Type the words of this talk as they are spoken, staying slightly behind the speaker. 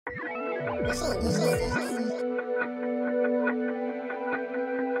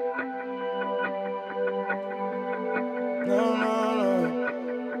No, no, no.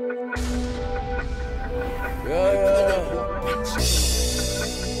 Yeah.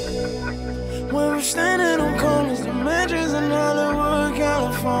 When we're standing on corners, the mansions in Hollywood,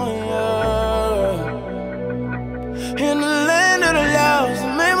 California. In the land of the lost, I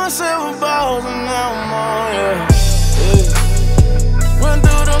made myself a boss, and now I'm on, yeah. Run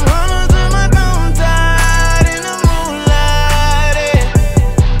through them hundreds of my thumb tied in the moonlight, yeah.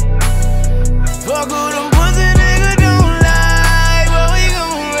 Fuck who them pussy niggas don't like, but we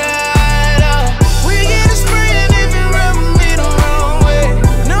gon' ride up. We get a spraying if you rub me the wrong way.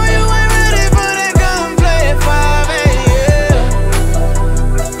 No, you ain't ready for that gunplay at 5 a.m.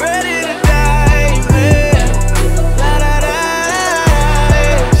 Ready to die, man. La da da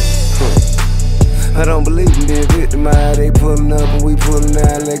da. I don't believe in being victimized. They pulling up and we pulling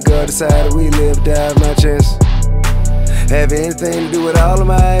out. Let God decide that we live, die of my chances. Have anything to do with all of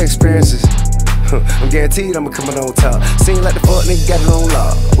my experiences. I'm guaranteed I'ma come on top. Seem like the fuck nigga got his own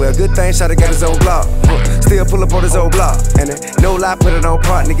law. Well, good thing Shawty got his own block. Still pull up on his old block. And no lie, put it on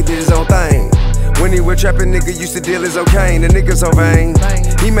part, nigga did his own thing. When he was trapping, nigga used to deal his cocaine. The nigga so vain.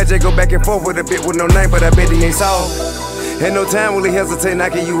 He might just go back and forth with a bit with no name, but I bet he ain't soft. Ain't no time will he hesitate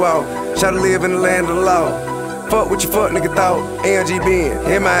knocking you out. Try to live in the land of the law. Fuck what you fuck nigga thought. AMG being,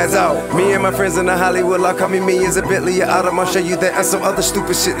 him eyes out. Me and my friends in the Hollywood law call me millions a Bentley, a Autumn. I'll show you that and some other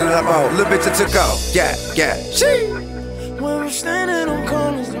stupid shit that I bought. Little bitch I took off. Yeah. She. When we're standing on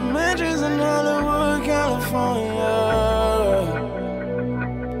corners, the mansions in Hollywood, California.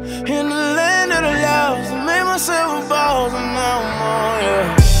 In the land of the lost, I made myself a boss, and now I'm on,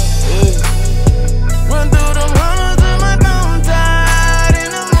 yeah. Run through them hundreds of my thumb tied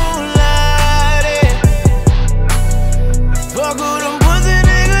in the moonlight, yeah. Fuck who them pussy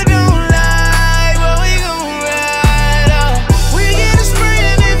niggas don't like, but we gon' ride up. We get a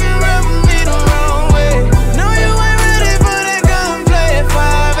spraying if you rub me the wrong way. No, you ain't ready for that gunplay at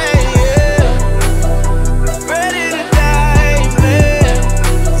 5 a.m. Ready to die, man.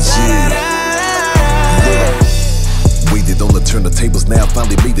 Waited on the turn the tables, now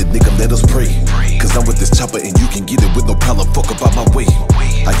finally made it, nigga, let us pray. Cause I'm with this chopper and you can get it with no problem, fuck about my way.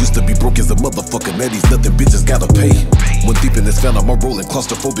 I used to be broke as a motherfucker, now these nothing bitches gotta pay. When deep in this found, I'm rolling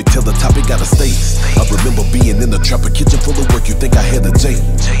claustrophobic till the topic gotta stay. I remember being in the trapper kitchen full of work, you think I had a J.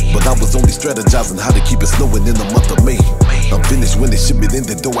 But I was only strategizing how to keep it snowing in the month of May. I'm finished when this shit been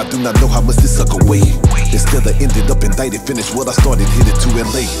ended, though I do not know how much this sucker weigh. Instead I ended up indicted, finished what I started, headed to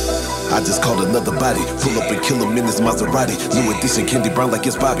LA. I just caught another body, pull up and kill him in his Maserati. New edition, candy brown like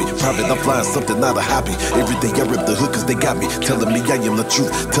it's Bobby. Private, I'm flying something, not a hobby. Every day I rip the hood cause they got me, telling me I am the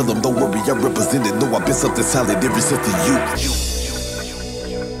truth. Tell them don't worry, I represent it. No, I've been something solid ever since the youth.